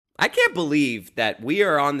I can't believe that we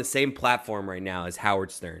are on the same platform right now as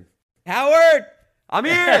Howard Stern. Howard, I'm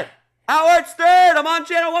here. Howard Stern, I'm on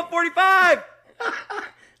channel 145.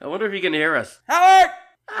 I wonder if you can hear us. Howard!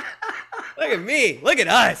 Look at me. Look at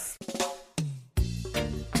us.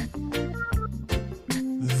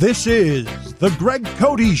 This is The Greg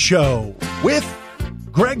Cody Show with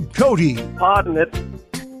Greg Cody. Pardon it.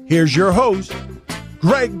 Here's your host,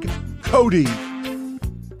 Greg Cody.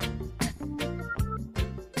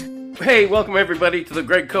 Hey, welcome everybody to The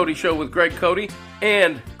Greg Cody Show with Greg Cody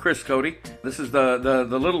and Chris Cody. This is the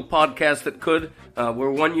little podcast that could. We're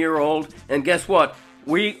 1 year old, and guess what?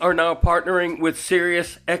 We are now partnering with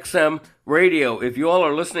Sirius XM Radio. If you all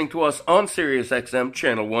are listening to us on Sirius XM,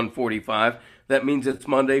 channel 145, that means it's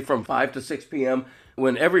Monday from 5 to 6 p.m.,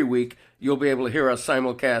 when every week you'll be able to hear us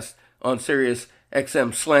simulcast on Sirius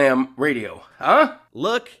XM Slam Radio. Huh?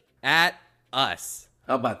 Look at us.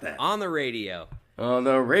 How about that? On the radio. On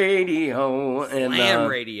the radio. Slam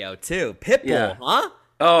radio, too. Pitbull, yeah. huh?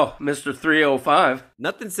 Oh, Mr. 305.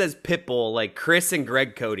 Nothing says Pitbull like Chris and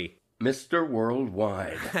Greg Cody. Mr.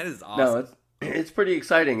 Worldwide. That is awesome. No, it's pretty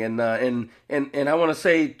exciting, and I want to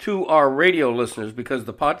say to our radio listeners, because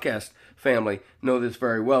the podcast family know this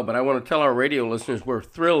very well, but I want to tell our radio listeners we're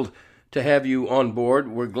thrilled to have you on board.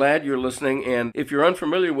 We're glad you're listening, and if you're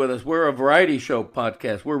unfamiliar with us, we're a variety show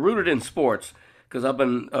podcast. We're rooted in sports, because I've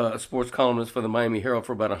been a sports columnist for the Miami Herald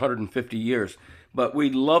for about 150 years. But we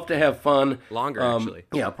love to have fun. Longer, actually.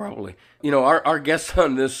 Yeah, probably. You know, our guests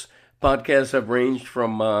on this podcast have ranged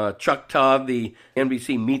from Chuck Todd, the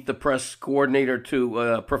NBC Meet the Press coordinator,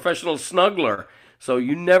 to professional snuggler. So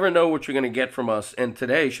you never know what you're going to get from us. And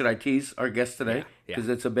today, should I tease our guest today? Because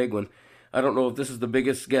it's a big one. I don't know if this is the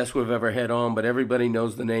biggest guest we've ever had on, but everybody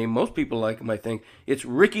knows the name. Most people like him, I think. It's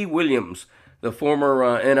Ricky Williams, the former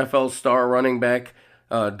NFL star running back,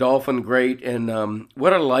 Dolphin great, and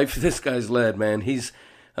what a life this guy's led, man. He's,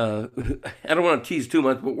 I don't want to tease too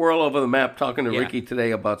much, but we're all over the map talking to Ricky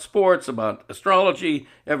today about sports, about astrology,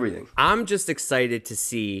 everything. I'm just excited to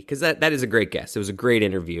see, because that is a great guest. It was a great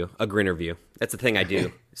interview, a grinterview. That's the thing I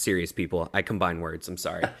do, serious people. I combine words, I'm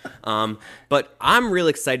sorry. But I'm real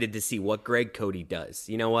excited to see what Greg Cody does.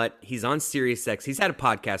 You know what? He's on SiriusX. He's had a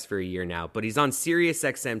podcast for a year now, but he's on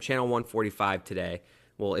SiriusXM, channel 145 today.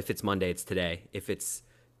 Well, if it's Monday, it's today. If it's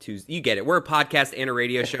Tuesday, you get it. We're a podcast and a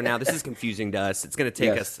radio show now. This is confusing to us. It's going to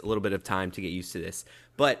take us a little bit of time to get used to this.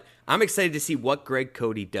 But I'm excited to see what Greg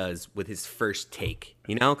Cody does with his first take,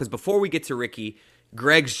 you know? Because before we get to Ricky,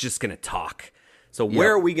 Greg's just going to talk. So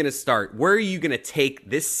where are we going to start? Where are you going to take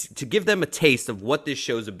this, to give them a taste of what this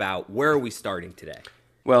show's about? Where are we starting today?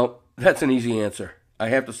 Well, that's an easy answer. I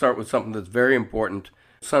have to start with something that's very important.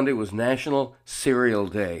 Sunday was National Cereal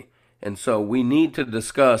Day. And so we need to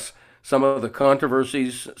discuss some of the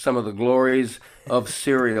controversies, some of the glories of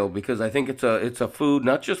cereal, because I think it's a food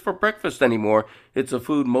not just for breakfast anymore. It's a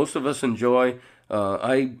food most of us enjoy.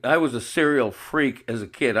 I was a cereal freak as a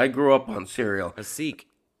kid. I grew up on cereal. A Sikh.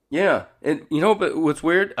 Yeah, and you know, but what's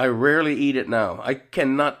weird? I rarely eat it now. I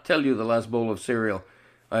cannot tell you the last bowl of cereal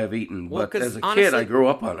I have eaten, Well, but as a honestly, kid, I grew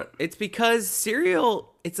up on it. It's because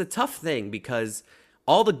cereal, it's a tough thing because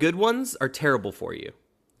all the good ones are terrible for you.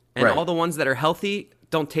 And all the ones that are healthy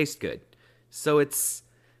don't taste good. So it's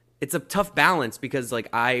a tough balance because, like,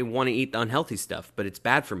 I want to eat the unhealthy stuff, but it's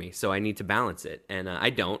bad for me, so I need to balance it. And I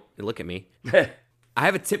don't. Look at me. I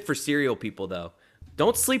have a tip for cereal people, though.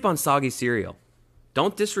 Don't sleep on soggy cereal.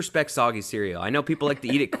 Don't disrespect soggy cereal. I know people like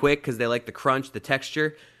to eat it quick because they like the crunch, the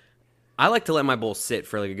texture. I like to let my bowl sit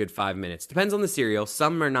for like a good 5 minutes. Depends on the cereal.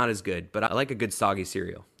 Some are not as good, but I like a good soggy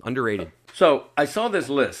cereal. Underrated. So I saw this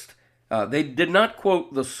list. They did not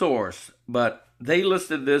quote the source, but they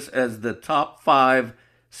listed this as the top 5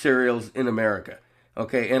 cereals in America.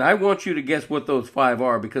 Okay, and I want you to guess what those 5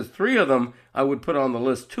 are, because 3 of them I would put on the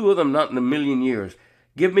list, 2 of them not in a million years.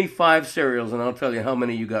 Give me 5 cereals and I'll tell you how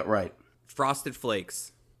many you got right. Frosted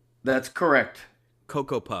Flakes. That's correct.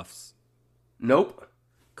 Cocoa Puffs. Nope.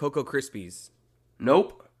 Cocoa Krispies.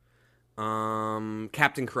 Nope.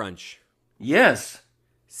 Captain Crunch. Yes.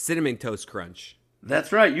 Cinnamon Toast Crunch.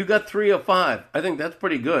 That's right. You got 3 of 5. I think that's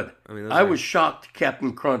pretty good. I mean, I was shocked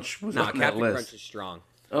Captain Crunch was on that Captain list. Crunch is strong.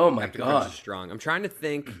 Oh my Captain God. Crunch is strong. I'm trying to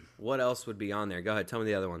think what else would be on there. Go ahead. Tell me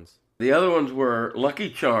the other ones. The other ones were Lucky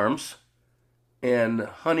Charms and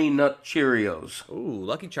Honey Nut Cheerios. Ooh,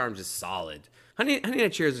 Lucky Charms is solid. Honey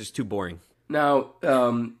Nut Cheerios is too boring. Now,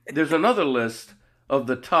 there's another list of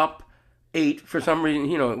the top 8. For some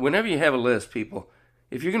reason, you know, whenever you have a list, people,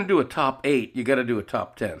 if you're going to do a top 8, you got to do a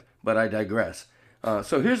top 10. But I digress.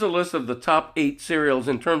 So here's a list of the top 8 cereals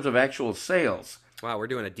in terms of actual sales. Wow, we're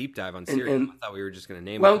doing a deep dive on cereal. and- I thought we were just going to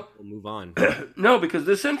name Well- it. We'll move on. No, because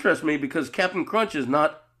this interests me because Captain Crunch is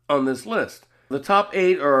not on this list. The top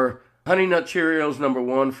 8 are Honey Nut Cheerios number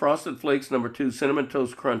 1, Frosted Flakes number 2, Cinnamon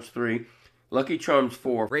Toast Crunch 3, Lucky Charms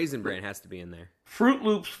 4, Raisin Bran has to be in there. Fruit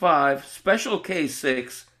Loops 5, Special K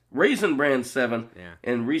 6, Raisin Bran 7, Yeah.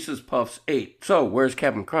 and Reese's Puffs 8. So, where's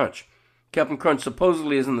Captain Crunch? Captain Crunch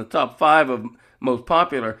supposedly is in the top 5 of most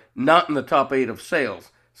popular, not in the top 8 of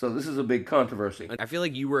sales. So this is a big controversy. I feel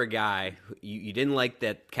like you were a guy, you didn't like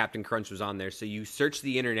that Captain Crunch was on there, so you searched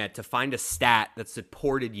the internet to find a stat that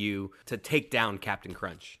supported you to take down Captain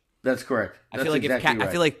Crunch. That's correct. That's I feel like exactly right.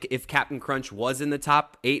 I feel like if Captain Crunch was in the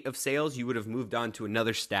top 8 of sales, you would have moved on to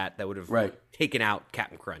another stat that would have Right. taken out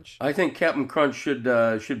Captain Crunch. I think Captain Crunch should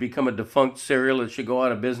become a defunct cereal. It should go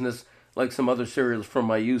out of business like some other cereals from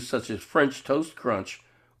my youth, such as French Toast Crunch,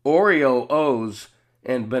 Oreo O's,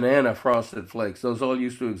 and Banana Frosted Flakes. Those all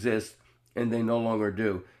used to exist, and they no longer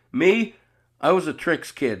do. Me, I was a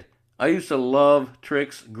Trix kid. I used to love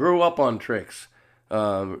Trix, grew up on Trix.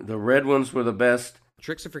 The red ones were the best.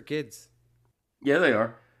 Tricks are for kids. Yeah, they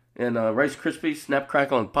are. And Rice Krispies, Snap,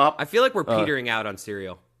 Crackle, and Pop. I feel like we're petering out on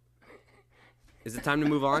cereal. Is it time to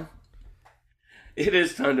move on? It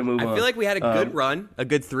is time to move on. I feel like we had a good run, a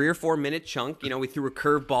good 3 or 4 minute chunk. You know, we threw a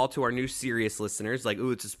curveball to our new serious listeners, like,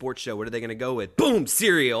 ooh, it's a sports show. What are they going to go with? Boom,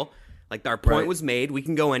 cereal. Like, our point Right. was made. We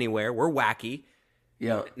can go anywhere. We're wacky.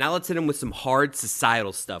 Yeah. Now let's hit them with some hard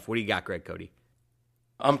societal stuff. What do you got, Greg Cody?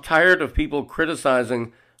 I'm tired of people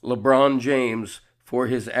criticizing LeBron James for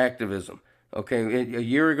his activism. Okay, a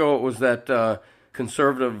year ago it was that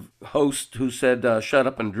conservative host who said, shut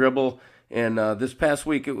up and dribble. And this past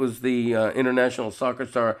week it was the international soccer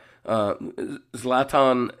star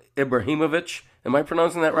Zlatan Ibrahimovic. Am I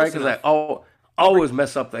pronouncing that right? Because I always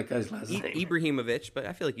mess up that guy's last name. Ibrahimovic, but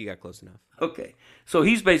I feel like you got close enough. Okay. So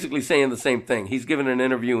he's basically saying the same thing. He's given an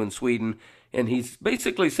interview in Sweden, and he's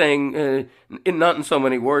basically saying, not in so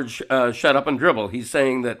many words, shut up and dribble. He's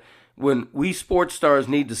saying that when we sports stars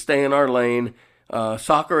need to stay in our lane,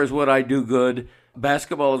 soccer is what I do good,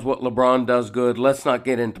 basketball is what LeBron does good, let's not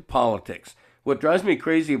get into politics. What drives me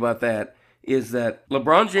crazy about that is that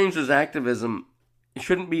LeBron James's activism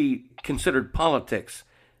shouldn't be considered politics.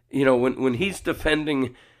 You know, when he's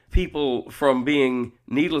defending people from being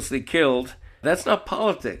needlessly killed, that's not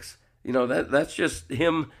politics. You know, that's just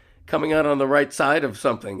him coming out on the right side of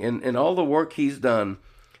something. And all the work he's done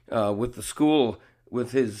with the school,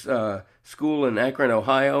 with his school in Akron,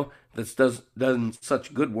 Ohio, that's done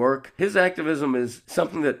such good work. His activism is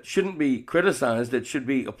something that shouldn't be criticized. It should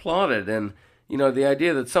be applauded. And, you know, the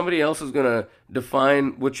idea that somebody else is going to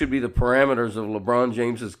define what should be the parameters of LeBron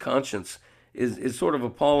James's conscience is sort of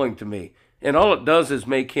appalling to me. And all it does is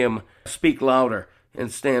make him speak louder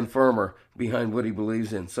and stand firmer behind what he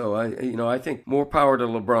believes in. So I think more power to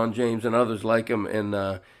LeBron James and others like him,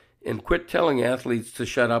 and quit telling athletes to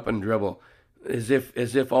shut up and dribble, as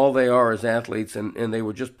if all they are is athletes and they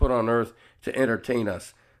were just put on earth to entertain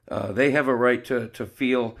us. They have a right to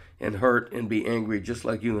feel and hurt and be angry just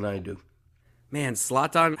like you and I do. Man,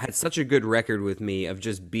 Zlatan had such a good record with me of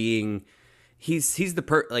just being. He's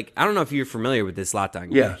the like, I don't know if you're familiar with this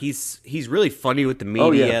Zlatan guy. Yeah. He's really funny with the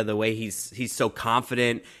media. Oh, yeah. The way he's so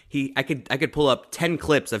confident. I could pull up 10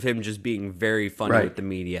 clips of him just being very funny Right. with the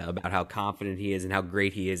media about how confident he is and how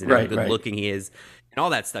great he is and Right, how good right. looking he is and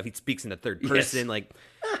all that stuff. He speaks in the third person. Yes.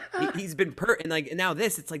 Like he's been and now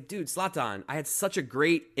this, it's like, dude, Zlatan, I had such a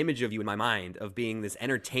great image of you in my mind of being this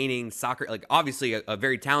entertaining soccer, like obviously a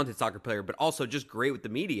very talented soccer player, but also just great with the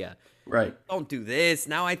media. Right. Don't do this.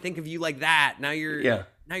 Now I think of you like that. Now you're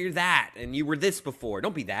that, and you were this before.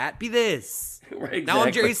 Don't be that. Be this. Right, Now I'm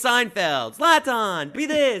exactly. Jerry Seinfeld. Zlatan, be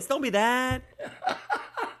this. Don't be that.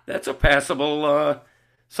 That's a passable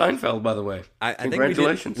Seinfeld, by the way. I think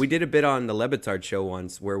Congratulations. we did a bit on the Lebitard show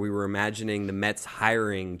once where we were imagining the Mets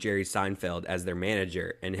hiring Jerry Seinfeld as their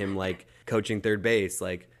manager and him like coaching third base.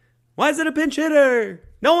 Like, why is it a pinch hitter?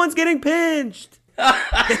 No one's getting pinched.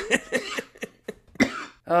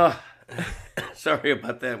 Sorry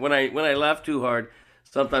about that. When I laugh too hard,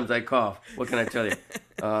 sometimes I cough. What can I tell you?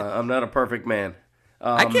 I'm not a perfect man.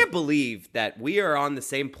 I can't believe that we are on the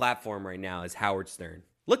same platform right now as Howard Stern.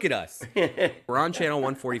 Look at us. We're on channel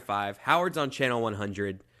 145. Howard's on channel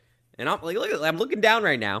 100. And I'm like, I'm looking down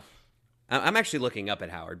right now. I'm actually looking up at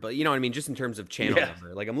Howard, but you know what I mean? Just in terms of channel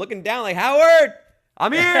number. Like, I'm looking down like, Howard,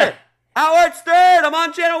 I'm here. Howard Stern, I'm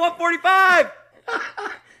on channel 145.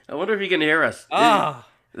 I wonder if you can hear us. Ah.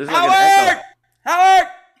 This is like an echo. Howard!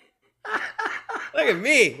 Look at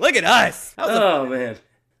me. Look at us. Oh, man.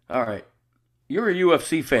 All right. You're a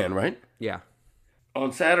UFC fan, right? Yeah.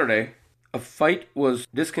 On Saturday, a fight was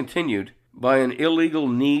discontinued by an illegal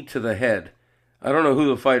knee to the head. I don't know who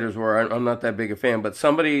the fighters were. I'm not that big a fan, but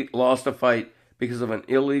somebody lost a fight because of an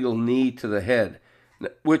illegal knee to the head,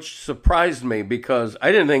 which surprised me because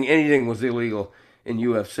I didn't think anything was illegal in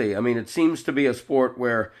UFC. I mean, it seems to be a sport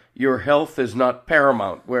where your health is not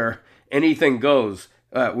paramount, where anything goes.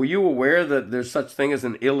 Were you aware that there's such thing as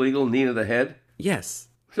an illegal knee to the head? Yes.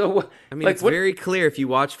 So I mean, it's very clear if you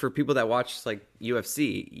watch, for people that watch like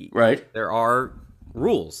UFC, right? There are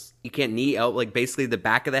rules. You can't knee out, like basically the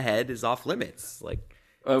back of the head is off limits. Like,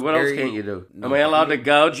 what else can't you do? Am I allowed to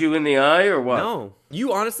gouge you in the eye or what? No.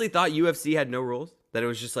 You honestly thought UFC had no rules? That it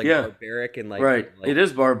was just like barbaric and like right. Like, it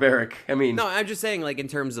is barbaric. I mean, no, I'm just saying like in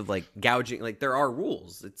terms of like gouging, like there are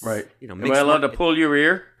rules. It's right. Am I allowed to pull your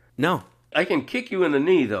ear? No. I can kick you in the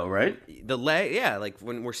knee though, right? The leg, yeah. Like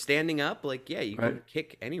when we're standing up, like you can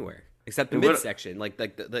kick anywhere except the midsection. Like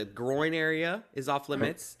the groin area is off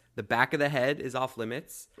limits. Right. The back of the head is off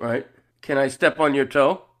limits. Right. Can I step on your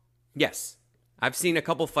toe? Yes. I've seen a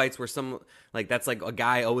couple fights where that's like a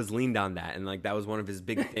guy always leaned on that, and like that was one of his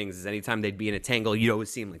big things. Is anytime they'd be in a tangle, you'd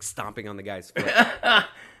always see him like stomping on the guy's foot.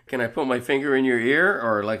 Can I put my finger in your ear,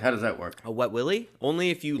 or like how does that work? A wet willy? Only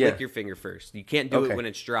if you lick your finger first. You can't do it when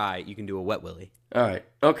it's dry. You can do a wet willy. All right.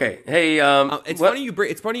 Okay. Hey, it's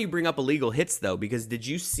funny you bring up illegal hits though, because did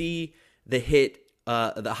you see the hit?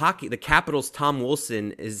 The Capitals' Tom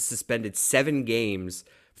Wilson is suspended 7 games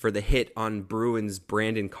for the hit on Bruins'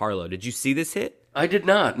 Brandon Carlo. Did you see this hit? I did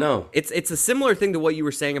not, no. It's a similar thing to what you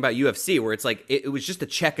were saying about UFC, where it's like it was just a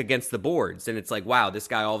check against the boards, and it's like, wow, this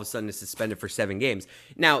guy all of a sudden is suspended for 7 games.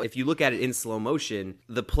 Now, if you look at it in slow motion,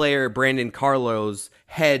 the player Brandon Carlo's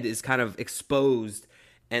head is kind of exposed,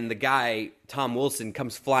 and the guy, Tom Wilson,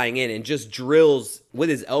 comes flying in and just drills, with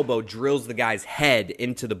his elbow, drills the guy's head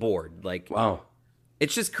into the board. Like, wow.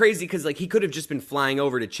 It's just crazy because like he could have just been flying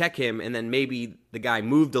over to check him, and then maybe the guy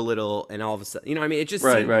moved a little, and all of a sudden, you know what I mean? It just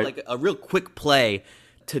seemed like a real quick play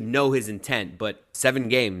to know his intent, but 7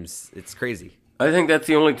 games, it's crazy. I think that's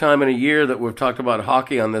the only time in a year that we've talked about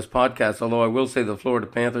hockey on this podcast, although I will say the Florida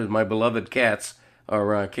Panthers, my beloved Cats,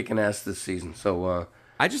 are kicking ass this season. So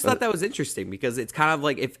I just thought that was interesting because it's kind of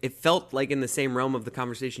like it felt like in the same realm of the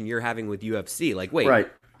conversation you're having with UFC. Like, wait,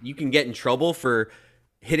 you can get in trouble for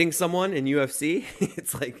hitting someone in UFC?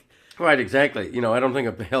 It's like... Right, exactly. I don't think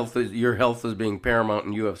your health is being paramount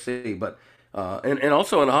in UFC, but and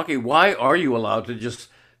also in hockey, why are you allowed to just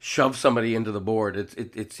shove somebody into the board?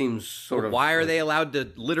 It seems sort of... Why are they allowed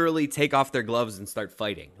to literally take off their gloves and start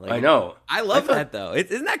fighting? Like, I know. I love that, though.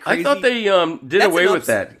 Isn't that crazy? I thought they did away with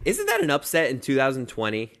that. Isn't that an upset in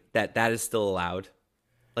 2020 that is still allowed?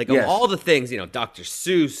 Like, of all the things, Dr.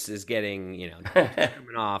 Seuss is getting,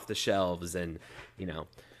 coming off the shelves and,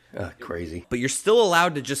 crazy. But you're still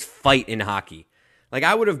allowed to just fight in hockey. Like,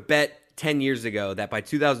 I would have bet 10 years ago that by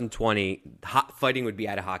 2020, fighting would be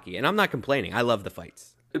out of hockey. And I'm not complaining. I love the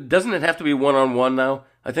fights. Doesn't it have to be one-on-one now?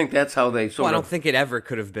 I think that's how they I don't think it ever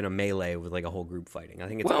could have been a melee with like a whole group fighting. I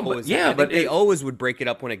think it's they always would break it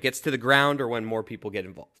up when it gets to the ground or when more people get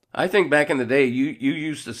involved. I think back in the day, you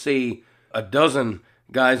used to see a dozen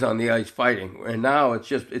guys on the ice fighting, and now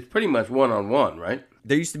it's pretty much one-on-one, right?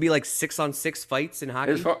 There used to be like 6-on-6 fights in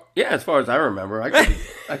hockey. As far as I remember, I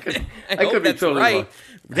could be totally right. wrong.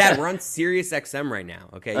 Dad, we're on Sirius XM right now.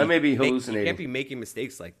 Okay, I may be hallucinating. You can't be making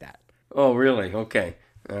mistakes like that. Oh, really? Okay,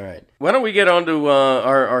 all right. Why don't we get on to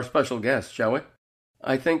our special guest, shall we?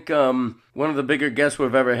 I think one of the bigger guests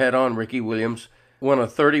we've ever had on, Ricky Williams, one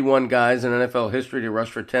of 31 guys in NFL history to rush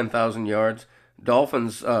for 10,000 yards.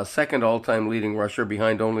 Dolphins' second all-time leading rusher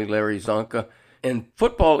behind only Larry Zonka. And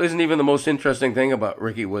football isn't even the most interesting thing about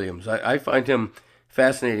Ricky Williams. I find him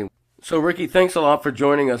fascinating. So, Ricky, thanks a lot for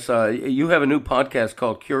joining us. You have a new podcast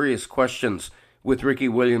called Curious Questions with Ricky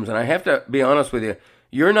Williams. And I have to be honest with you,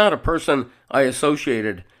 you're not a person I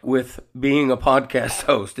associated with being a podcast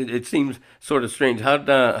host. It seems sort of strange. How'd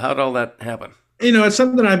all that happen? It's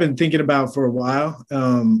something I've been thinking about for a while.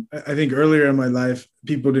 I think earlier in my life,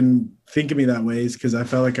 people didn't think of me that way because I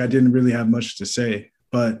felt like I didn't really have much to say.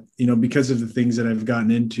 But, because of the things that I've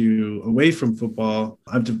gotten into away from football,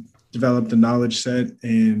 I've developed a knowledge set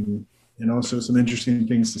and also some interesting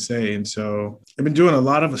things to say. And so I've been doing a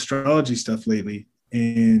lot of astrology stuff lately,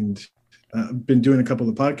 and I've been doing a couple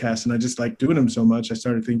of podcasts, and I just like doing them so much. I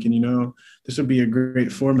started thinking, this would be a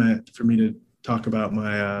great format for me to talk about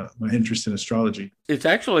my interest in astrology. It's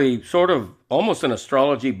actually sort of almost an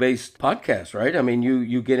astrology-based podcast, right? I mean,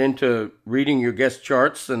 you get into reading your guest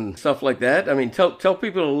charts and stuff like that. I mean, tell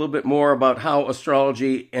people a little bit more about how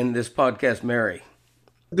astrology and this podcast marry.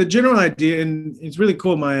 The general idea, and it's really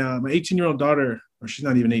cool. My 18-year-old daughter or she's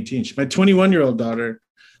not even 18. My 21-year-old daughter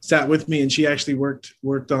sat with me, and she actually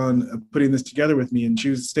worked on putting this together with me. And she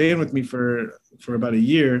was staying with me for about a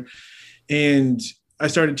year. And I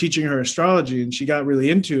started teaching her astrology, and she got really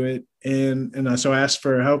into it. And so I asked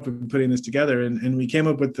for her help in putting this together. And we came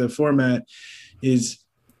up with the format is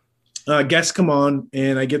guests come on,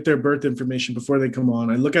 and I get their birth information before they come on.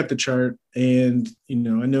 I look at the chart, and, I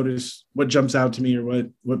notice what jumps out to me or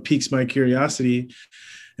what piques my curiosity.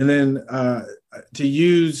 And then to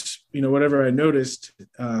use, whatever I noticed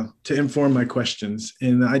to inform my questions.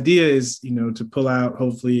 And the idea is, to pull out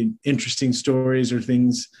hopefully interesting stories or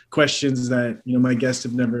questions that, my guests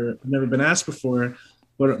have never been asked before,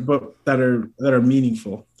 but that are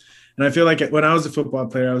meaningful. And I feel like when I was a football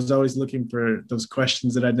player, I was always looking for those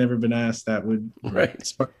questions that I'd never been asked that would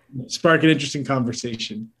spark an interesting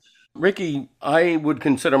conversation. Ricky, I would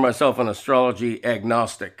consider myself an astrology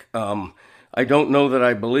agnostic. I don't know that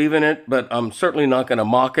I believe in it, but I'm certainly not going to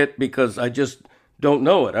mock it because I just don't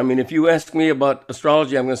know it. I mean, if you ask me about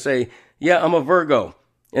astrology, I'm going to say, yeah, I'm a Virgo.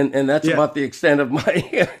 And that's about the extent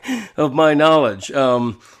of my knowledge.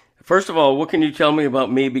 First of all, what can you tell me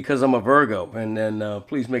about me because I'm a Virgo? And then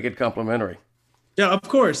please make it complimentary. Yeah, of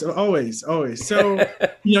course. Always. So,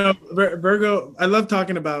 Virgo, I love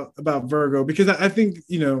talking about Virgo because I think,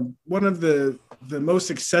 one of the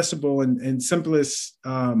most accessible and simplest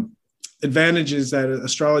advantages that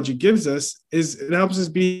astrology gives us is it helps us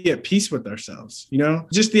be at peace with ourselves.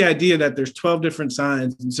 Just the idea that there's 12 different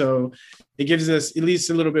signs. And so it gives us at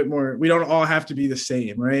least a little bit more. We don't all have to be the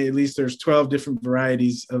same, right? At least there's 12 different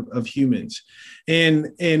varieties of humans.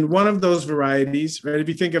 And one of those varieties, right? If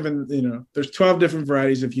you think of, there's 12 different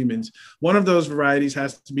varieties of humans. One of those varieties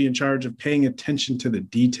has to be in charge of paying attention to the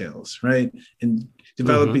details, right? And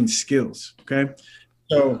developing skills. Okay.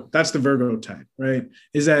 So that's the Virgo type, right?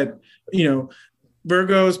 Is that,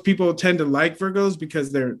 Virgos, people tend to like Virgos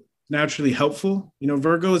because they're naturally helpful.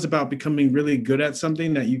 Virgo is about becoming really good at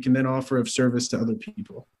something that you can then offer of service to other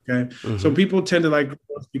people. Okay. So people tend to like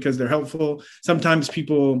Virgos because they're helpful. Sometimes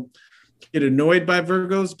people get annoyed by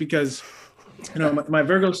Virgos because, my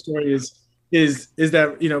Virgo story is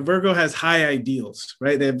that, Virgo has high ideals,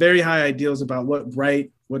 right? They have very high ideals about what's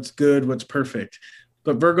right, what's good, what's perfect.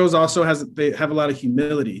 But Virgos also they have a lot of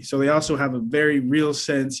humility. So they also have a very real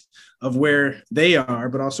sense of where they are,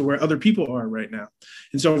 but also where other people are right now.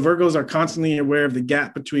 And so Virgos are constantly aware of the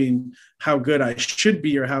gap between how good I should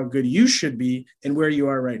be or how good you should be and where you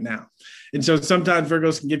are right now. And so sometimes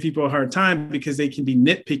Virgos can give people a hard time because they can be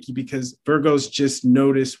nitpicky because Virgos just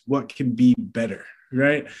notice what can be better,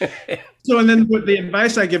 right? So, and then what the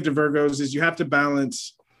advice I give to Virgos is you have to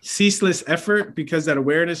balance ceaseless effort because that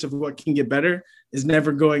awareness of what can get better is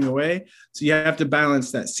never going away. So you have to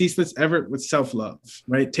balance that ceaseless effort with self-love,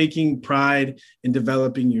 right? Taking pride in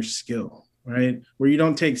developing your skill, right? Where you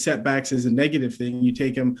don't take setbacks as a negative thing. You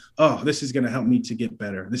take them, this is going to help me to get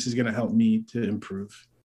better. This is going to help me to improve.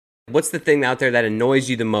 What's the thing out there that annoys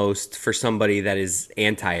you the most for somebody that is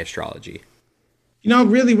anti-astrology?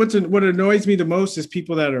 Really what annoys me the most is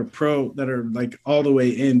people that are like all the way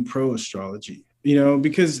in pro astrology,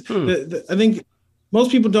 because I think most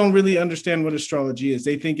people don't really understand what astrology is.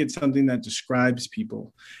 They think it's something that describes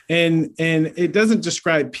people. And it doesn't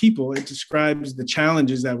describe people. It describes the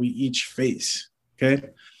challenges that we each face. Okay.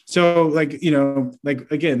 So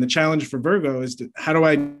again, the challenge for Virgo is how do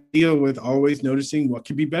I deal with always noticing what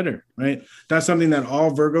could be better, right? That's something that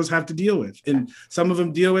all Virgos have to deal with. And some of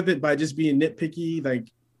them deal with it by just being nitpicky, like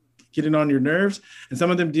getting on your nerves. And some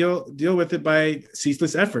of them deal with it by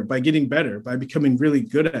ceaseless effort, by getting better, by becoming really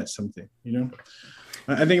good at something,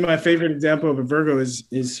 I think my favorite example of a Virgo is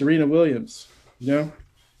Serena Williams,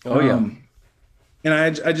 Oh, yeah. And I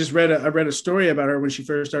just read a story about her when she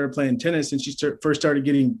first started playing tennis and she first started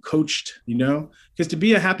getting coached, because to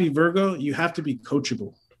be a happy Virgo, you have to be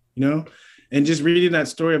coachable, and just reading that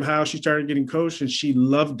story of how she started getting coached and she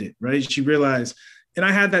loved it, right? She realized, and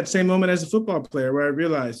I had that same moment as a football player where I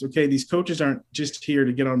realized, okay, these coaches aren't just here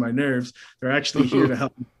to get on my nerves. They're actually here to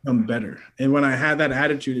help me become better. And when I had that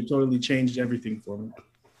attitude, it totally changed everything for me.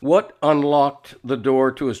 What unlocked the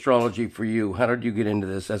door to astrology for you? How did you get into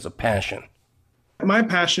this as a passion? My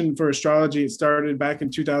passion for astrology, it started back in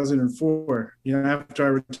 2004. After I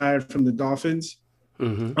retired from the Dolphins,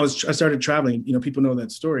 I started traveling. People know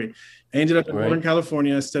that story. I ended up in Northern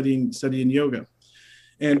California studying yoga.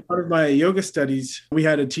 And part of my yoga studies, we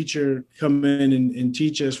had a teacher come in and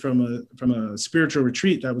teach us from a spiritual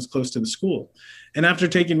retreat that was close to the school. And after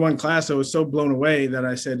taking one class, I was so blown away that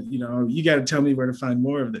I said, you got to tell me where to find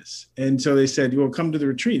more of this. And so they said, well, come to the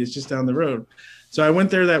retreat. It's just down the road. So I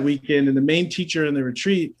went there that weekend, and the main teacher in the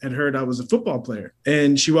retreat had heard I was a football player.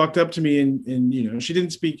 And she walked up to me and she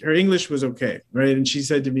didn't speak, her English was okay, right? And she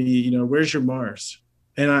said to me, where's your Mars?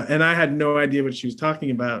 And I had no idea what she was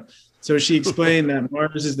talking about. So she explained that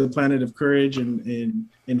Mars is the planet of courage and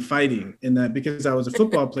fighting, and that because I was a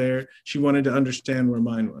football player, she wanted to understand where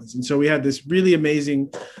mine was. And so we had this really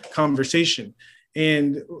amazing conversation.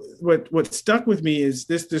 And what stuck with me is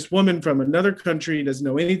this woman from another country doesn't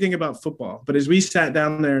know anything about football. But as we sat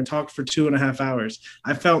down there and talked for 2.5 hours,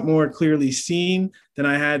 I felt more clearly seen than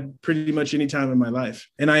I had pretty much any time in my life.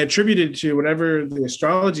 And I attributed to whatever the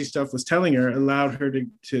astrology stuff was telling her allowed her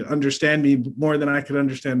to understand me more than I could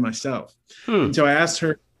understand myself. And so I asked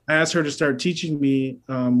her to start teaching me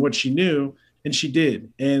what she knew. And she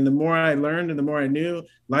did. And the more I learned and the more I knew,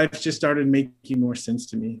 life just started making more sense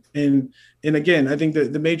to me. And again, I think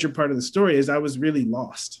that the major part of the story is I was really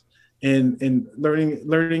lost. And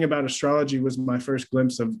learning about astrology was my first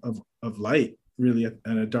glimpse of light, really, at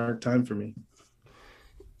a dark time for me.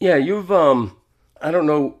 Yeah, you've, I don't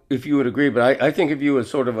know if you would agree, but I think of you as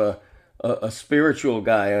sort of a spiritual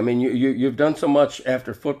guy. I mean, you've done so much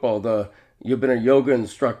after football. You've been a yoga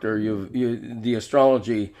instructor. The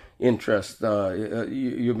astrology interest.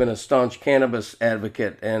 You've been a staunch cannabis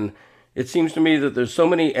advocate, and it seems to me that there's so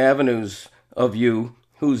many avenues of you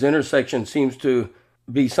whose intersection seems to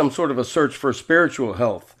be some sort of a search for spiritual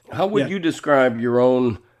health. How would you describe your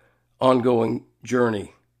own ongoing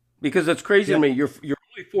journey? Because it's crazy to me. You're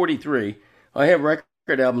only 43. I have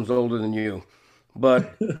record albums older than you.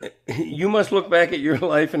 But you must look back at your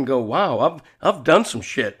life and go, wow, I've done some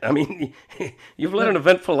shit. I mean, you've led an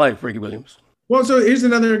eventful life, Ricky Williams. Well, so here's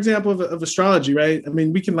another example of astrology, right? I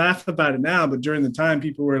mean, we can laugh about it now, but during the time,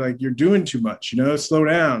 people were like, you're doing too much, slow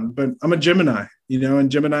down. But I'm a Gemini,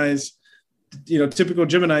 and Geminis, typical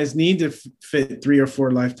Geminis need to fit 3 or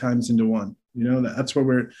 4 lifetimes into one. That's what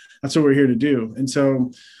we're here to do. And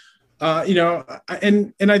so,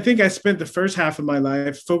 and I think I spent the first half of my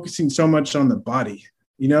life focusing so much on the body,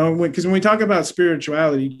 because when we talk about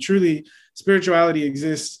spirituality, truly spirituality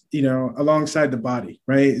exists, alongside the body,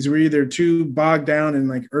 right? Is we're either too bogged down in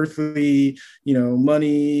like earthly,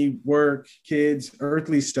 money, work, kids,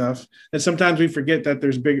 earthly stuff, that sometimes we forget that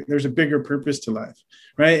there's a bigger purpose to life,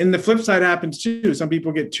 right? And the flip side happens too. Some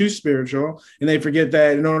people get too spiritual and they forget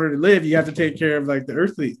that in order to live, you have to take care of like the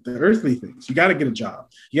earthly things. You got to get a job.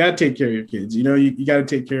 You got to take care of your kids. You got to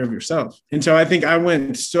take care of yourself. And so I think I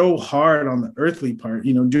went so hard on the earthly part,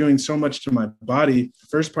 doing so much to my body, the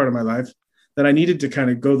first part of my life, that I needed to kind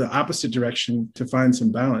of go the opposite direction to find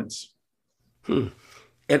some balance.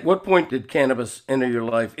 At what point did cannabis enter your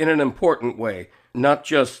life in an important way? Not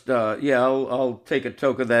just, I'll take a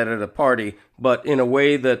toke of that at a party, but in a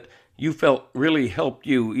way that you felt really helped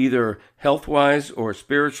you either health-wise or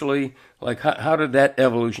spiritually? Like, how did that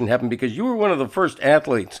evolution happen? Because you were one of the first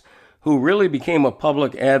athletes who really became a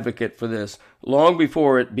public advocate for this long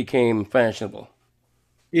before it became fashionable.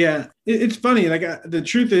 Yeah, it's funny. Like the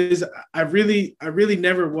truth is, I really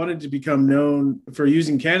never wanted to become known for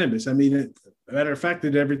using cannabis. I mean, matter of fact, I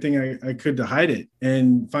did everything I could to hide it.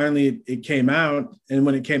 And finally, it came out. And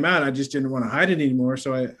when it came out, I just didn't want to hide it anymore.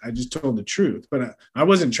 So I just told the truth. But I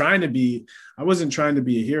wasn't trying to be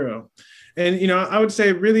a hero. And I would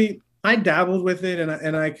say really, I dabbled with it,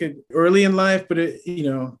 and I could early in life, but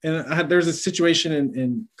there's a situation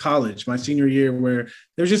in college, my senior year, where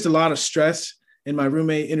there was just a lot of stress. And my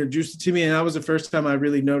roommate introduced it to me. And that was the first time I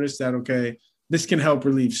really noticed that, okay, this can help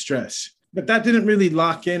relieve stress. But that didn't really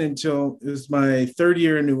lock in until it was my 3rd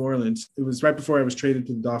year in New Orleans. It was right before I was traded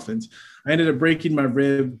to the Dolphins. I ended up breaking my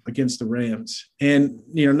rib against the Rams. And,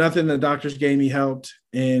 nothing the doctors gave me helped.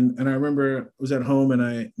 And I remember I was at home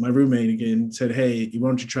and my roommate again said, hey, why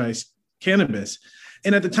don't you try cannabis?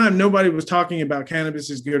 And at the time, nobody was talking about cannabis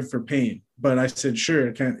is good for pain. But I said, sure,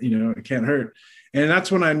 it can't hurt. And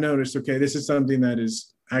that's when I noticed, okay, this is something that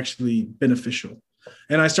is actually beneficial.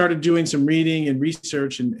 And I started doing some reading and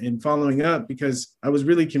research and following up, because I was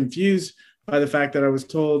really confused by the fact that I was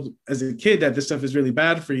told as a kid that this stuff is really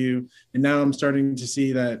bad for you. And now I'm starting to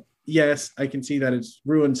see that, yes, I can see that it's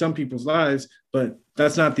ruined some people's lives, but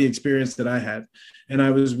that's not the experience that I had. And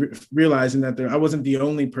I was realizing that I wasn't the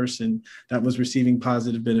only person that was receiving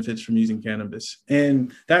positive benefits from using cannabis.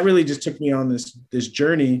 And that really just took me on this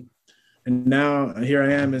journey. And now here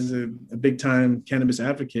I am as a big time cannabis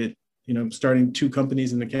advocate, starting 2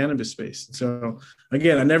 companies in the cannabis space. So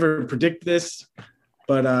again, I never predict this,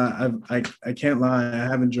 but I can't lie. I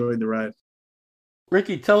have enjoyed the ride.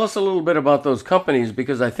 Ricky, tell us a little bit about those companies,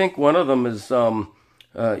 because I think one of them is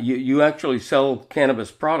you actually sell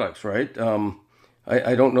cannabis products, right?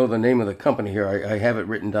 I don't know the name of the company here. I have it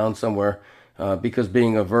written down somewhere. because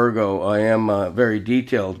being a Virgo, I am very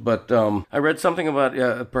detailed. But I read something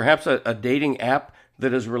about perhaps a dating app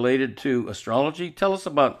that is related to astrology. Tell us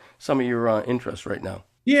about some of your interests right now.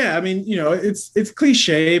 Yeah, I mean, it's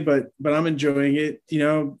cliche, but I'm enjoying it.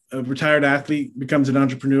 A retired athlete becomes an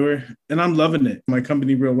entrepreneur, and I'm loving it. My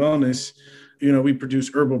company, Real Wellness, we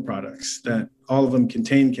produce herbal products that all of them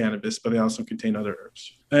contain cannabis, but they also contain other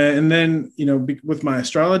herbs. And then, with my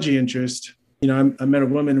astrology interest, I met a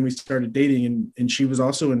woman and we started dating, and she was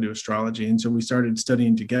also into astrology. And so we started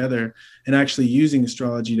studying together and actually using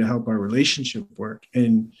astrology to help our relationship work.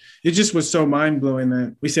 And it just was so mind blowing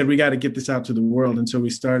that we said, we got to get this out to the world. And so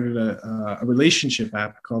we started a relationship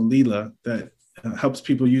app called Leela that helps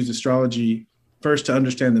people use astrology first to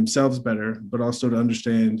understand themselves better, but also to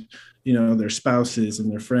understand, their spouses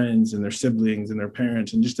and their friends and their siblings and their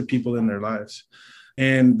parents and just the people in their lives.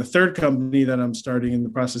 And the third company that I'm starting in the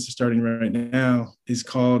process of starting right now is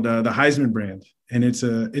called the Heisman brand. And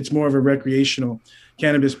it's more of a recreational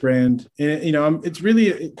cannabis brand. And, it's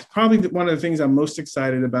probably one of the things I'm most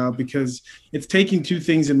excited about, because it's taking two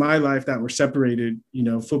things in my life that were separated,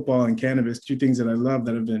 football and cannabis, two things that I love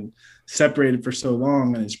that have been separated for so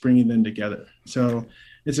long, and it's bringing them together. So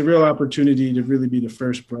it's a real opportunity to really be the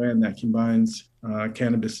first brand that combines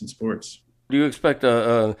cannabis and sports. Do you expect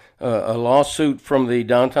a lawsuit from the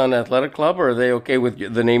Downtown Athletic Club, or are they okay with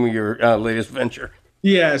the name of your latest venture?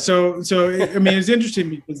 Yeah, so I mean, it's interesting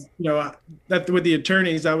because that with the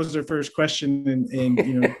attorneys, that was their first question, and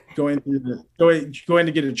going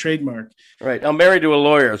to get a trademark. Right, I'm married to a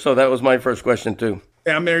lawyer, so that was my first question too.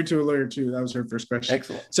 Yeah, I'm married to a lawyer too. That was her first question.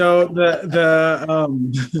 Excellent. So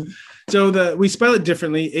we spell it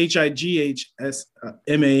differently,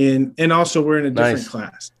 HIGHSMAN, and also we're in a different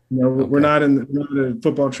class. Okay. We're not in the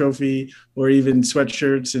football trophy or even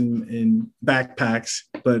sweatshirts and backpacks,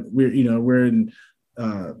 but we're in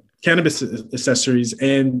cannabis accessories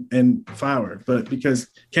and flower. But because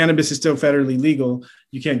cannabis is still federally legal,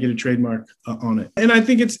 you can't get a trademark on it. And I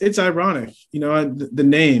think it's ironic, the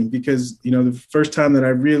name, because the first time that I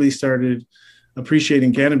really started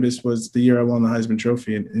appreciating cannabis was the year I won the Heisman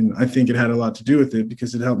Trophy, and I think it had a lot to do with it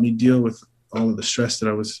because it helped me deal with all of the stress that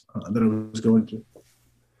I was going through.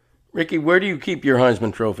 Ricky, where do you keep your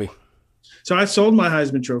Heisman Trophy? So I sold my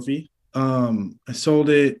Heisman Trophy. I sold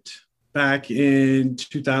it back in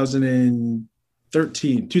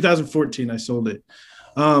 2014, I sold it.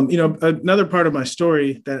 Another part of my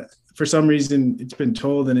story that for some reason it's been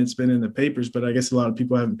told and it's been in the papers, but I guess a lot of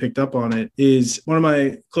people haven't picked up on it, is one of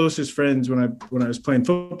my closest friends when I was playing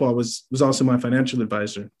football was also my financial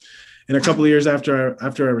advisor. And a couple of years after I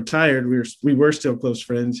retired, we were still close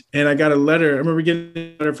friends. And I got a letter. I remember getting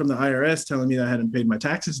a letter from the IRS telling me that I hadn't paid my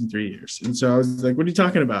taxes in 3 years. And so I was like, "What are you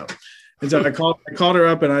talking about?" And so I called her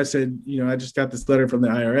up and I said, I just got this letter from the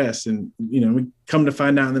IRS. And, we come to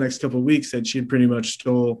find out in the next couple of weeks that she had pretty much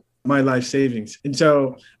stole my life savings. And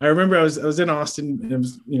so I remember I was in Austin, and I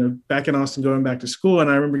was, back in Austin going back to school.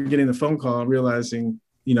 And I remember getting the phone call and realizing,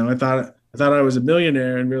 I thought I was a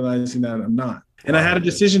millionaire, and realizing that I'm not. And I had a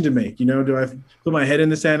decision to make. Do I put my head in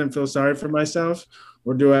the sand and feel sorry for myself,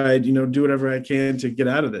 or do I, do whatever I can to get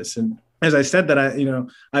out of this? And as I said that, I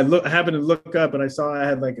happened to look up and I saw I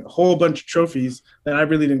had like a whole bunch of trophies that I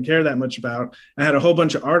really didn't care that much about. I had a whole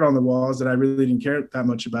bunch of art on the walls that I really didn't care that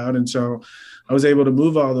much about. And so I was able to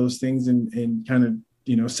move all those things and kind of,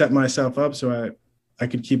 set myself up so I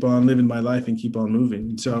could keep on living my life and keep on moving.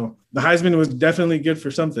 And so the Heisman was definitely good for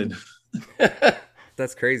something.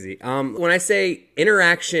 That's crazy. When I say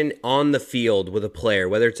interaction on the field with a player,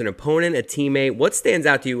 whether it's an opponent, a teammate, what stands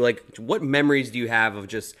out to you? Like, what memories do you have of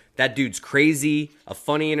just that dude's crazy, a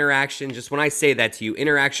funny interaction? Just when I say that to you,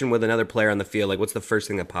 interaction with another player on the field, like what's the first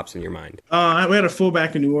thing that pops in your mind? We had a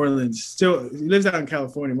fullback in New Orleans. Still, he lives out in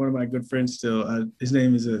California. One of my good friends still. His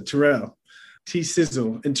name is Terrell T.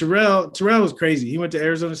 Sizzle. And Terrell was crazy. He went to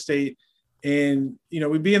Arizona State. And,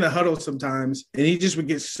 we'd be in the huddle sometimes, and he just would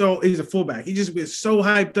get he's a fullback. He just would get so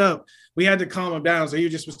hyped up. We had to calm him down. So he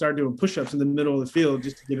just would start doing push-ups in the middle of the field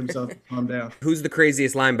just to get himself to calm down. Who's the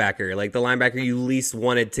craziest linebacker? Like the linebacker you least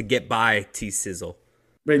wanted to get by T. Sizzle?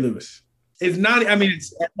 Ray Lewis. It's not,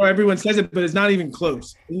 everyone says it, but it's not even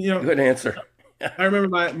close. Good answer. I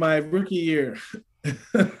remember my rookie year. We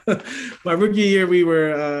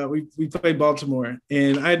played Baltimore,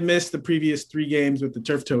 and I had missed the previous 3 games with the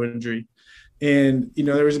turf toe injury. And,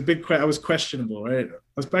 there was a big I was questionable, right? I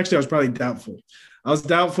was probably doubtful. I was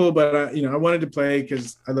doubtful, but I wanted to play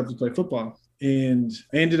because I love to play football. And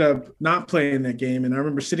I ended up not playing that game. And I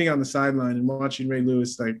remember sitting on the sideline and watching Ray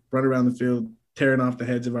Lewis like run around the field, tearing off the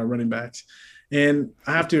heads of our running backs. And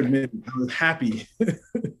I have to admit, I was happy.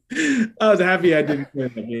 I was happy I didn't play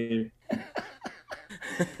that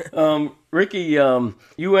game. Ricky,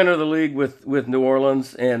 you enter the league with New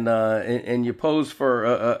Orleans, and you pose for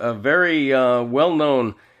a very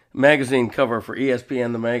well-known magazine cover for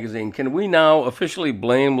ESPN, the magazine. Can we now officially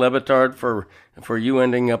blame Le Batard for you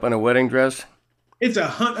ending up in a wedding dress? It's a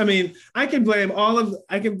hunt. I mean, I can blame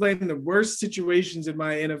the worst situations in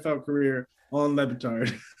my NFL career on Le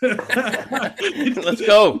Batard. Let's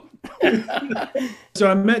go. So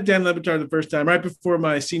I met Dan Le Batard the first time, right before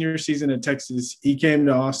my senior season in Texas. He came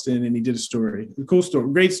to Austin and he did a cool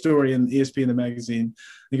story, great story in ESPN, the magazine.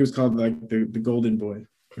 I think it was called like the Golden Boy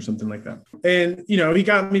or something like that. And, he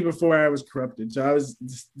got me before I was corrupted. So I was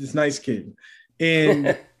this nice kid.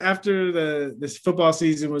 And after this football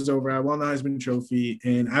season was over, I won the Heisman Trophy.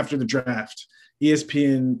 And after the draft,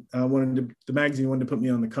 ESPN the magazine wanted to put me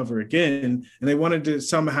on the cover again. And they wanted to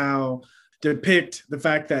somehow depict the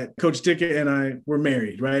fact that Coach Dickett and I were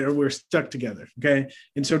married, right? Or we're stuck together. Okay.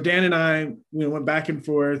 And so Dan and I, went back and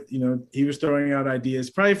forth. He was throwing out ideas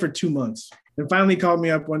probably for 2 months. And finally called me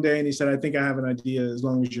up one day and he said, I think I have an idea as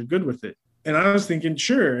long as you're good with it. And I was thinking,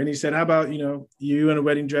 sure. And he said, how about, you in a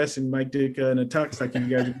wedding dress and Mike Ditka in a tux, like you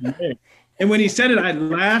guys would be married. And when he said it, I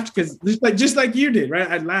laughed because just like you did, right?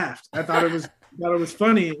 I laughed. I thought it was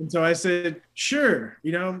funny. And so I said, sure,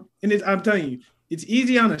 and I'm telling you, it's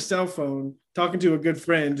easy on a cell phone talking to a good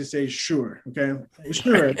friend to say, sure. Okay.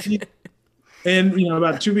 Sure. And,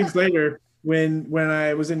 about 2 weeks later, when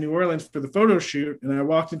I was in New Orleans for the photo shoot and I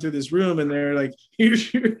walked into this room and they're like,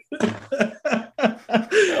 here's your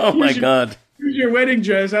oh my God, here's your wedding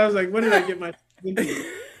dress. I was like, what did I get my into?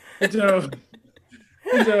 And so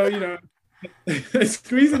I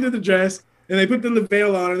squeeze into the dress and they put the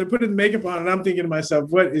veil on and they're putting the makeup on and I'm thinking to myself,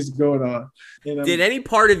 what is going on? Did any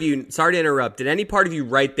part of you, sorry to interrupt, did any part of you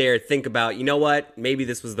right there think about, you know what, maybe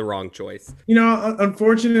this was the wrong choice?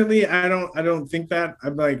 Unfortunately, I don't think that.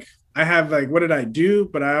 I'm like, I have like, what did I do?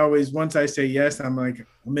 But I always, once I say yes, I'm like,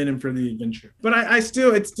 I'm in for the adventure. But it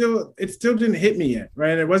still didn't hit me yet,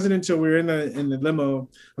 right? It wasn't until we were in the limo. I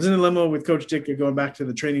was in the limo with Coach Ditka going back to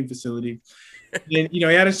the training facility. And, he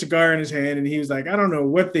had a cigar in his hand and he was like, I don't know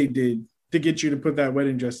what they did to get you to put that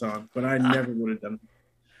wedding dress on, but I never would have done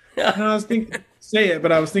it. And I was thinking,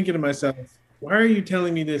 but I was thinking to myself, why are you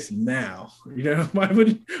telling me this now? Why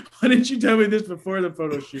didn't you tell me this before the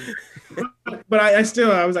photo shoot? But I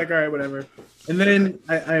was like, all right, whatever. And then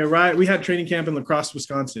I arrived. We had training camp in La Crosse,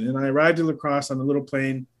 Wisconsin, and I arrived in La Crosse on a little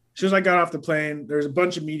plane. As soon as I got off the plane, there was a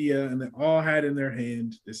bunch of media, and they all had in their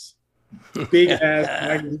hand this big ass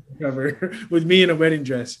magazine cover with me in a wedding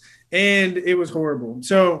dress, and it was horrible.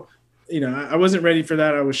 So, I wasn't ready for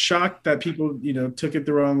that. I was shocked that people, took it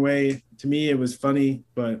the wrong way. To me, it was funny,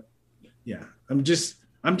 but yeah, I'm just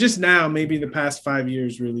now, maybe the past 5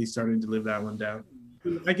 years, really starting to live that one down.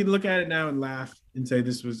 I can look at it now and laugh and say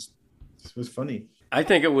this was funny. I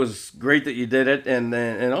think it was great that you did it,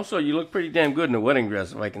 and also you look pretty damn good in a wedding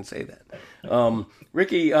dress, if I can say that.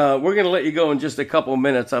 Ricky, we're going to let you go in just a couple of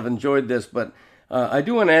minutes. I've enjoyed this, but I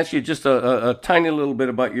do want to ask you just a tiny little bit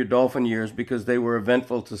about your Dolphin years because they were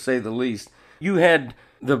eventful to say the least. You had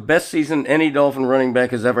the best season any Dolphin running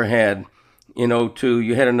back has ever had. In 2002,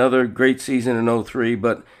 you had another great season in 2003,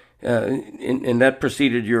 but and that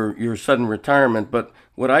preceded your sudden retirement. But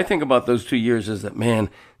what I think about those 2 years is that, man,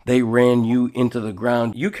 they ran you into the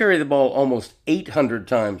ground. You carried the ball almost 800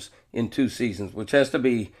 times in 2 seasons, which has to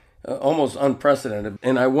be almost unprecedented.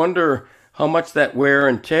 And I wonder how much that wear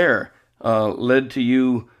and tear led to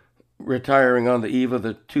you retiring on the eve of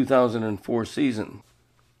the 2004 season.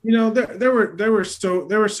 There were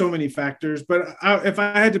so many factors, but if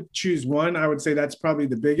I had to choose one, I would say that's probably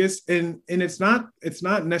the biggest. And it's not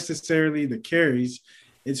necessarily the carries,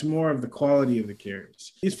 it's more of the quality of the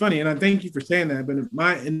carries. It's funny, and I thank you for saying that. But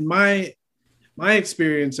in my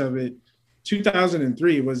experience of it,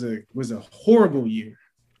 2003 was a horrible year.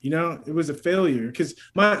 It was a failure because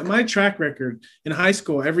my track record in high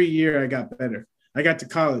school, every year I got better. I got to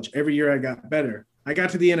college, every year I got better. I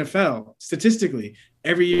got to the NFL, statistically,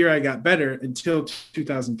 every year I got better until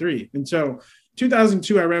 2003. And so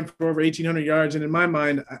 2002, I ran for over 1,800 yards. And in my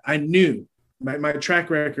mind, I knew my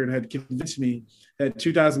track record had convinced me that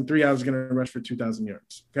 2003, I was going to rush for 2,000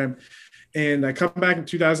 yards. Okay. And I come back in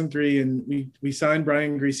 2003 and we signed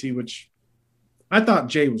Brian Griese, which I thought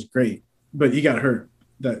Jay was great, but he got hurt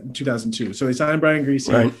that in 2002. So they signed Brian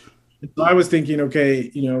Griese. Right. So I was thinking,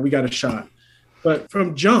 okay, we got a shot. But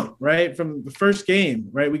from jump, right, from the first game,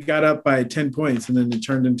 right, we got up by 10 points, and then it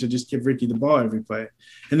turned into just give Ricky the ball every play.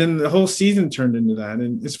 And then the whole season turned into that.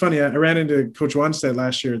 And it's funny, I ran into Coach Wanstead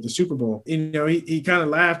last year at the Super Bowl. You know, he kind of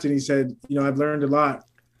laughed and he said, you know, I've learned a lot.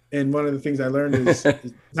 And one of the things I learned is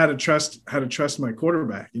how to trust my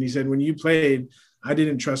quarterback. And he said, when you played, I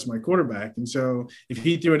didn't trust my quarterback. And so if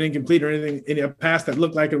he threw an incomplete or anything in a pass that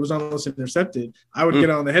looked like it was almost intercepted, I would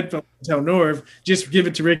get on the headphone and tell Norv, just give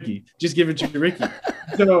it to Ricky. Just give it to Ricky.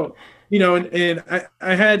 So, you know, and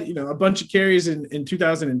I had, you know, a bunch of carries in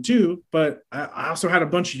 2002, but I also had a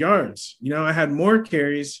bunch of yards. You know, I had more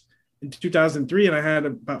carries in 2003 and I had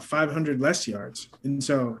about 500 less yards. And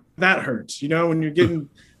so that hurts, you know, when you're getting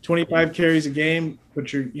 25 carries a game,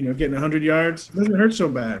 but you're, you know, getting 100 yards, it doesn't hurt so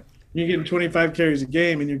bad. You're getting 25 carries a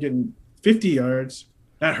game and you're getting 50 yards.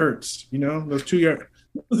 That hurts, you know, those 2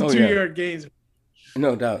 yard gains.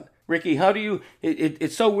 No doubt. Ricky, how do you,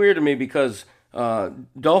 it's so weird to me because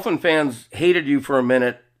Dolphin fans hated you for a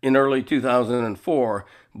minute in early 2004,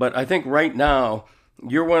 but I think right now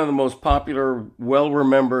you're one of the most popular,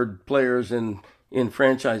 well-remembered players in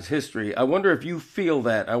franchise history. I wonder if you feel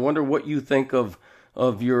that. I wonder what you think of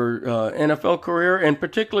your NFL career and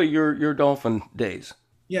particularly your Dolphin days.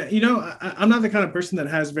 Yeah, you know, I'm not the kind of person that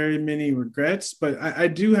has very many regrets, but I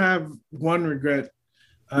do have one regret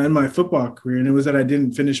in my football career, and it was that I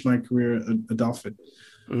didn't finish my career a Dolphin.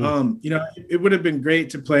 You know, it would have been great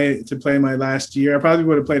to play my last year. I probably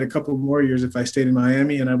would have played a couple more years if I stayed in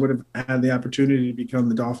Miami, and I would have had the opportunity to become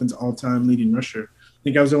the Dolphins' all-time leading rusher. I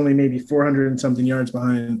think I was only maybe 400 and something yards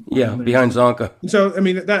behind. Yeah, behind Zonka. And so, I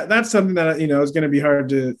mean, that's something that, you know, is going to be hard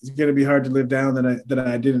to live down that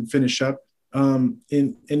I didn't finish up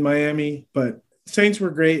in Miami. But Saints were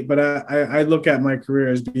great, but I look at my career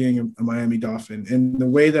as being a Miami Dolphin, and the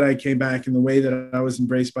way that I came back and the way that I was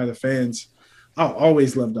embraced by the fans. I'll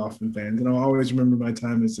always love Dolphin fans, and I'll always remember my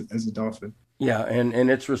time as a Dolphin. Yeah, and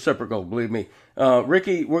it's reciprocal, believe me.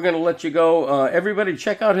 Ricky, we're going to let you go. Everybody,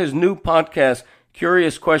 check out his new podcast,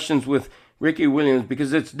 Curious Questions with Ricky Williams,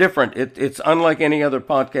 because it's different. It's unlike any other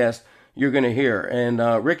podcast you're going to hear. And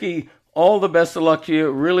Ricky, all the best of luck to you.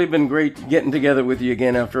 Really been great getting together with you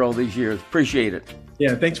again after all these years. Appreciate it.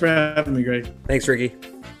 Yeah, thanks for having me, Greg. Thanks, Ricky.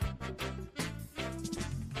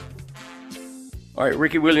 All right,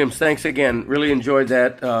 Ricky Williams, thanks again. Really enjoyed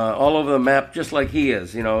that. All over the map, just like he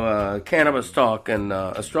is. You know, cannabis talk and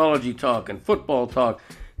astrology talk and football talk.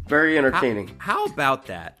 Very entertaining. How about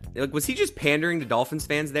that? Like, was he just pandering to Dolphins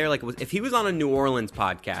fans there? Like, if he was on a New Orleans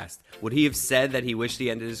podcast, would he have said that he wished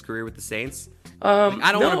he ended his career with the Saints?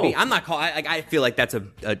 I don't want to be. I'm not calling. I feel like that's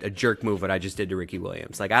a jerk move what I just did to Ricky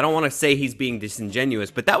Williams. Like, I don't want to say he's being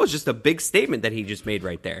disingenuous, but that was just a big statement that he just made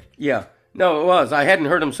right there. Yeah. No, it was. I hadn't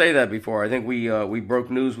heard him say that before. I think we broke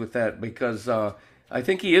news with that because I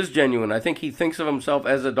think he is genuine. I think he thinks of himself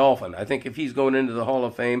as a Dolphin. I think if he's going into the Hall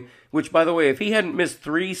of Fame, which, by the way, if he hadn't missed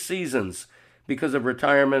 3 seasons because of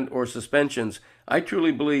retirement or suspensions, I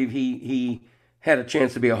truly believe he had a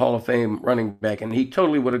chance to be a Hall of Fame running back, and he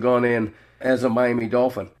totally would have gone in as a Miami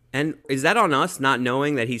Dolphin. And is that on us not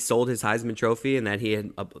knowing that he sold his Heisman Trophy and that he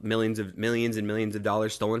had millions and millions of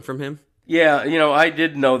dollars stolen from him? Yeah, you know, I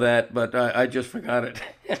did know that, but I just forgot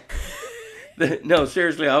it. No,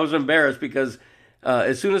 seriously, I was embarrassed because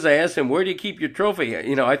as soon as I asked him, where do you keep your trophy?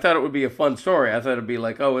 You know, I thought it would be a fun story. I thought it'd be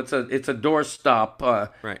like, oh, it's a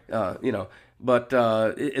doorstop, right? You know, but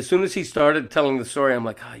as soon as he started telling the story, I'm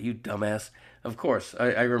like, oh, you dumbass. Of course,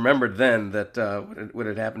 I remembered then that what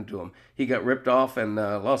had happened to him. He got ripped off and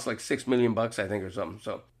lost like $6 million, I think, or something.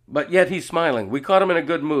 So, but yet he's smiling. We caught him in a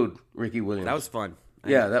good mood, Ricky Williams. That was fun.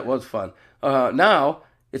 Yeah, that was fun. Now,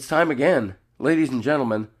 it's time again, ladies and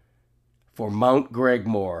gentlemen, for Mount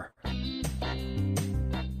Gregmore.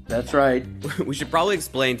 That's right. We should probably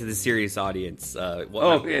explain to the serious audience what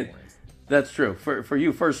Mount Gregmore is. That's true. For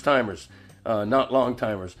you first-timers, not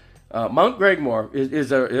long-timers. Mount Gregmore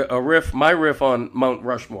is a riff, my riff on Mount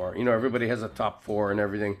Rushmore. You know, everybody has a top 4 and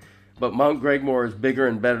everything. But Mount Gregmore is bigger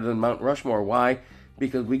and better than Mount Rushmore. Why?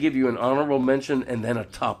 Because we give you an honorable mention and then a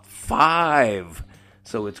top 5.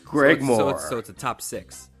 So it's Gregmore. So it's a top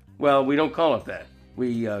 6. Well, we don't call it that.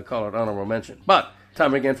 We call it honorable mention. But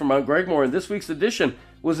time again for Mount Gregmore. And this week's edition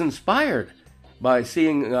was inspired by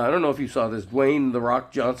seeing, I don't know if you saw this, Dwayne "The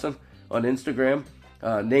Rock" Johnson on Instagram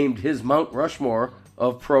named his Mount Rushmore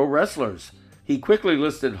of pro wrestlers. He quickly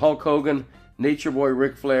listed Hulk Hogan, Nature Boy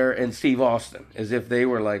Ric Flair, and Steve Austin as if they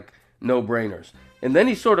were like no-brainers. And then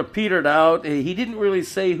he sort of petered out. He didn't really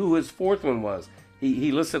say who his 4th one was.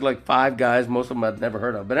 He listed like 5 guys, most of them I'd never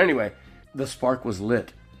heard of. But anyway, the spark was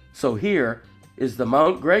lit. So here is the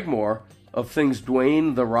Mount Gregmore of things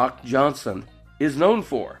Dwayne "The Rock" Johnson is known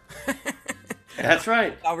for. That's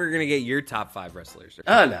right. I thought we were going to get your top 5 wrestlers.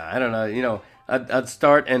 Oh, no, I don't know. You know, I'd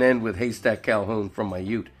start and end with Haystack Calhoun from my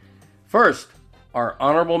youth. First, our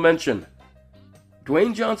honorable mention.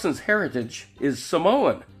 Dwayne Johnson's heritage is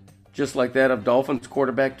Samoan, just like that of Dolphins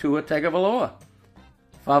quarterback Tua Tagovailoa.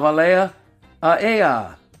 Favalea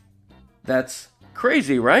Aea. That's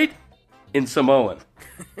crazy, right? In Samoan.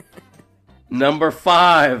 Number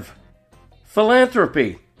 5,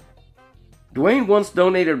 philanthropy. Dwayne once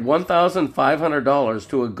donated $1,500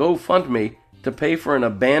 to a GoFundMe to pay for an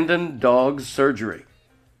abandoned dog's surgery,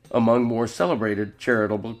 among more celebrated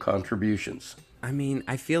charitable contributions. I mean,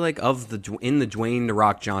 I feel like in the Dwayne "The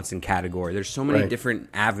Rock" Johnson category, there's so many different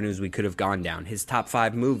avenues we could have gone down. His top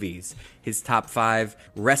 5 movies, his top 5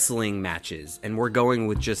 wrestling matches, and we're going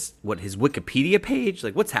with just his Wikipedia page.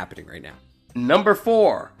 Like, what's happening right now? Number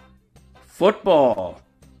 4, football.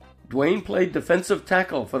 Dwayne played defensive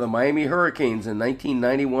tackle for the Miami Hurricanes in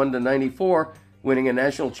 1991-94, winning a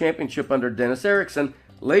national championship under Dennis Erickson,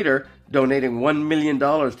 later donating $1 million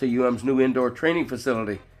to UM's new indoor training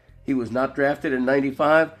facility. He was not drafted in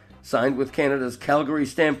 95, signed with Canada's Calgary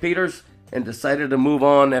Stampeders, and decided to move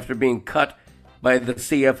on after being cut by the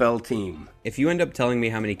CFL team. If you end up telling me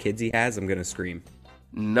how many kids he has, I'm going to scream.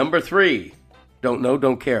 Number 3, don't know,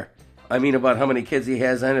 don't care. I mean about how many kids he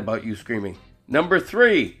has and about you screaming. Number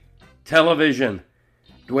 3, television.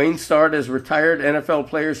 Dwayne starred as retired NFL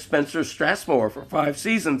player Spencer Strassmore for 5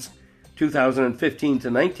 seasons,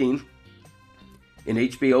 2015-19. In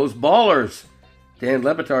HBO's Ballers, Dan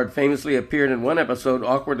Le Batard famously appeared in one episode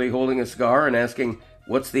awkwardly holding a cigar and asking,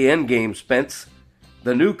 "What's the end game, Spence?"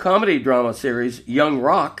 The new comedy drama series Young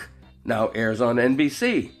Rock now airs on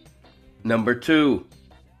NBC. Number 2,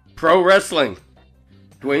 pro wrestling.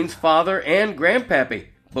 Dwayne's father and grandpappy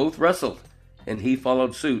both wrestled, and he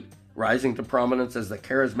followed suit, rising to prominence as the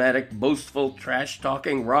charismatic, boastful,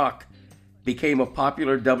 trash-talking Rock. Became a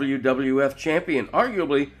popular WWF champion,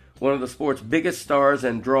 arguably one of the sport's biggest stars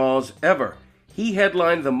and draws ever. He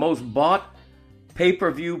headlined the most bought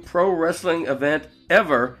pay-per-view pro wrestling event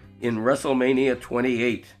ever in WrestleMania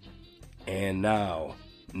 28. And now,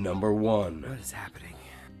 number 1. What is happening?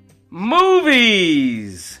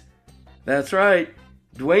 Movies! That's right.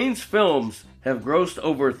 Dwayne's films have grossed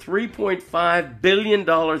over $3.5 billion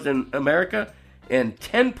in America and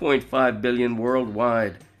 $10.5 billion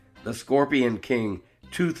worldwide. The Scorpion King,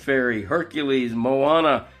 Tooth Fairy, Hercules,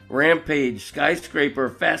 Moana, Rampage, Skyscraper,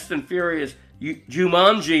 Fast and Furious,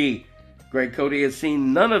 Jumanji. Greg Cody has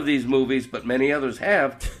seen none of these movies, but many others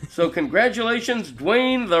have. So congratulations,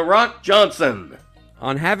 Dwayne "The Rock" Johnson.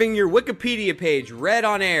 On having your Wikipedia page read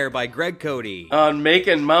on air by Greg Cody. On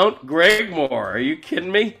making Mount Gregmore. Are you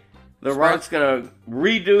kidding me? The Rock's going to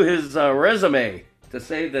redo his resume to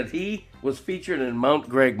say that he was featured in Mount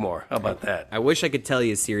Gregmore. How about that? I wish I could tell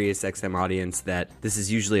you, Sirius XM audience, that this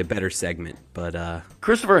is usually a better segment, but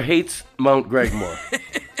Christopher hates Mount Gregmore.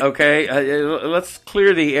 Okay? Let's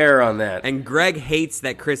clear the air on that. And Greg hates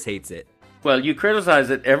that Chris hates it. Well, you criticize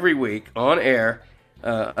it every week on air.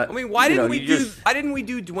 I mean, why didn't we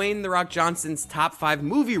do Dwayne "The Rock" Johnson's top 5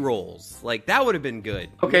 movie roles? Like, that would have been good.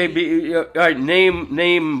 Okay, all right,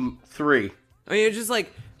 name 3. I mean, it's just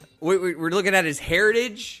like we're looking at his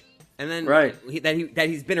heritage, and then that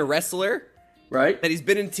he's been a wrestler, right? That he's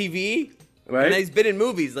been in TV, right? And that he's been in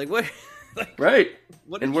movies. Like what? Right.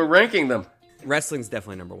 And we're ranking them. Wrestling's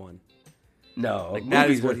definitely number 1. No, like that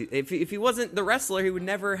is what if he wasn't the wrestler, he would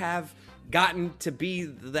never have gotten to be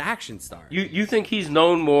the action star. You think he's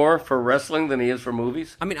known more for wrestling than he is for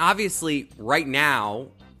movies? I mean, obviously, right now,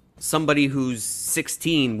 somebody who's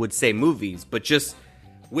 16 would say movies, but just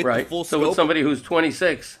with the full scope. So with somebody who's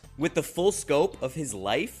 26. With the full scope of his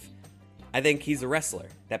life, I think he's a wrestler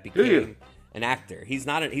that became an actor. He's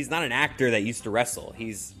not an actor that used to wrestle.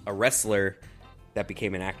 He's a wrestler that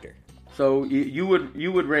became an actor. So you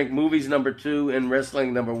would rank movies number 2 and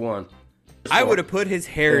wrestling number 1. I would have put his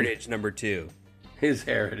heritage number 2. His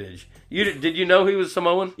heritage. Did you know he was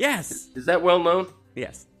Samoan? Yes. Is that well known?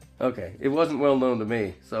 Yes. Okay. It wasn't well known to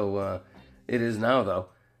me, so it is now, though.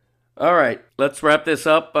 All right. Let's wrap this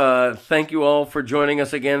up. Thank you all for joining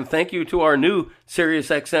us again. Thank you to our new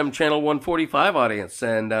SiriusXM Channel 145 audience.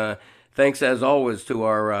 And thanks, as always, to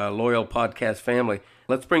our loyal podcast family.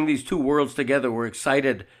 Let's bring these two worlds together. We're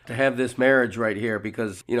excited to have this marriage right here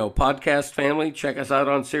because, podcast family, check us out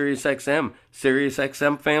on SiriusXM.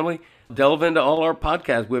 SiriusXM family, delve into all our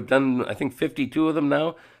podcasts. We've done, I think, 52 of them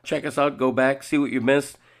now. Check us out. Go back, see what you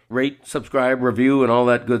missed. Rate, subscribe, review, and all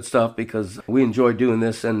that good stuff because we enjoy doing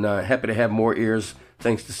this and happy to have more ears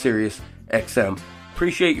thanks to SiriusXM.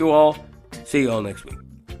 Appreciate you all. See you all next week.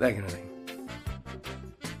 That kind of thing.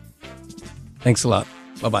 Thanks a lot.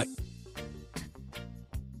 Bye-bye.